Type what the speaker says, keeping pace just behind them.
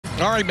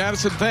All right,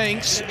 Madison,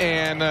 thanks.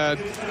 And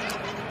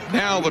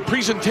now the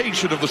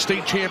presentation of the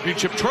state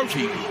championship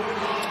trophy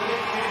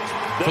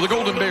for the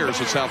Golden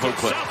Bears of South Oak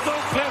Cliff. South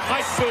Oak Cliff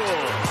High School.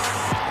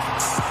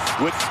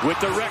 With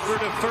the record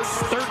of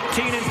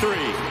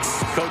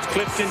 13-3, Coach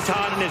Clifton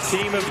Todd and his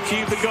team have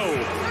achieved the goal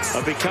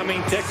of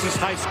becoming Texas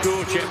high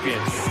school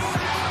champions.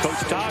 Coach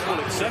Todd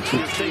will accept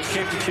your state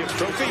championship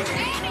trophy.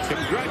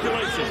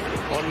 Congratulations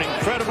on an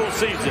incredible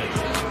season.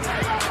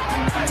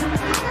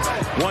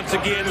 Once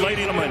again,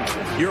 ladies and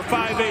gentlemen, your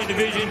 5A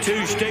Division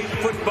II state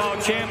football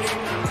champs,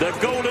 the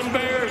Golden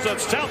Bears of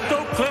South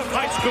Oak Cliff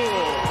High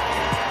School.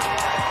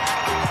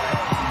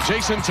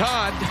 Jason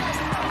Todd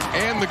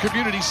and the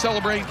community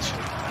celebrate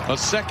a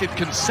second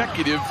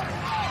consecutive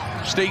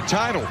state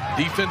title.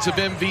 Defensive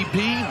MVP,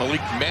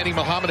 Manny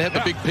Muhammad had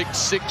the big pick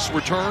 6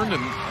 return,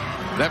 and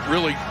that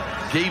really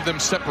gave them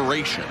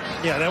separation.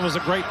 Yeah, that was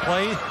a great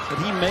play that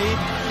he made,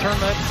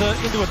 turned that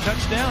into a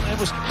touchdown. It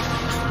was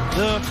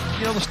the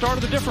start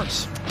of the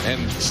difference.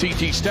 And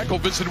C.T. Steckel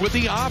visited with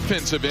the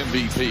offensive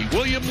MVP,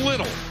 William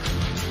Little.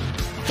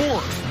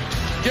 4,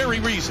 Gary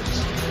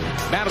Reasons,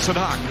 Madison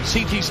Hawk,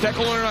 C.T.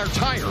 Steckel, and our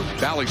entire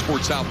Bally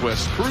Sports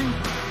Southwest crew.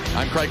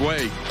 I'm Craig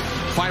Way.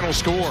 Final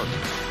score,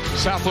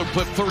 South Oak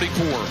Cliff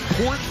 34,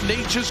 Port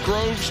Neches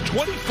Groves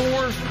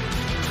 24.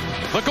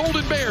 The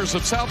Golden Bears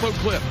of South Oak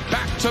Cliff,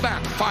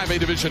 back-to-back 5A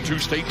Division II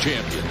state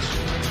champions.